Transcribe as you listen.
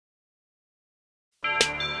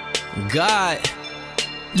God.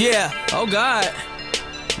 Yeah, oh God.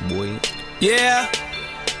 Boy. Yeah.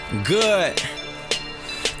 Good.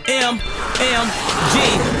 MMG,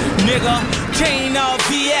 nigga. Chain off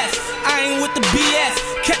VS. I ain't with the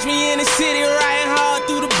BS. Catch me in the city riding hard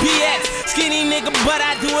through the BX. Skinny nigga, but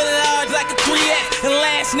I do it large like a 3X. And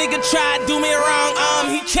last nigga tried to do me wrong,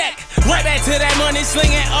 he check. Right back to that money,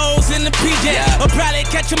 slinging O's in the PJ. Or probably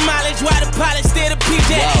catch a mileage while the pilot steer the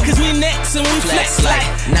PJ. Cause we next and we flex like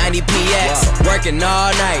 90 PX. Working all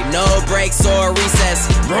night, no breaks or recess.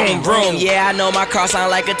 Vroom, vroom, yeah, I know my car sound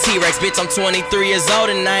like a T-Rex. Bitch, I'm 23 years old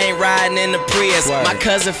and I ain't riding in the Prius. My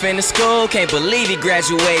cousin finished school, can't believe he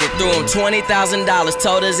graduated. Threw him $20,000,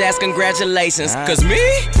 told his ass congratulations. Cause me?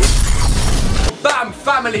 Bam,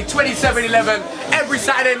 family, 2711, every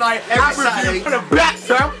Saturday night, every Saturday. For the black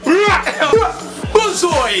fam.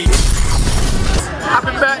 Buzzoy!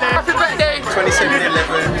 Happy birthday. Happy birthday.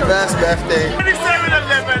 2711, first birthday.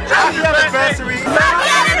 2711, Happy anniversary. Happy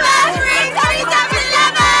anniversary,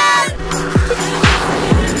 2711!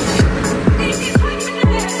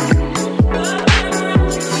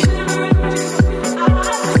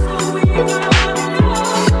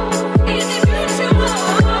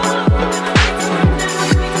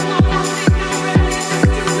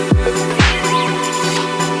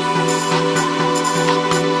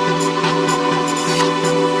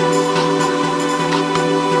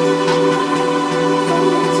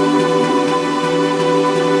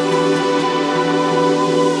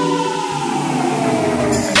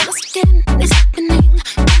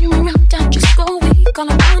 All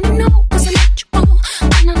I wanna know is I let you go,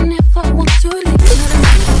 and I never want to leave.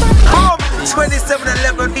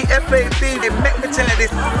 2711, the FAB, they make me tell you this.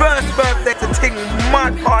 First birthday, the thing,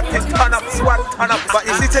 mad artist, turn up, swag, turn up. But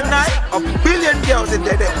you see tonight, a billion girls in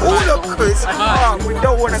there, they all look Chris. We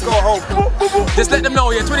don't want to go home. Just let them know,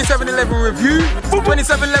 yeah, 2711 review.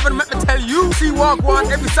 2711, let me tell you. See Walk One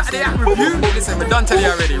every Saturday at review. Listen, we done tell you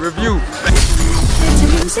already, review.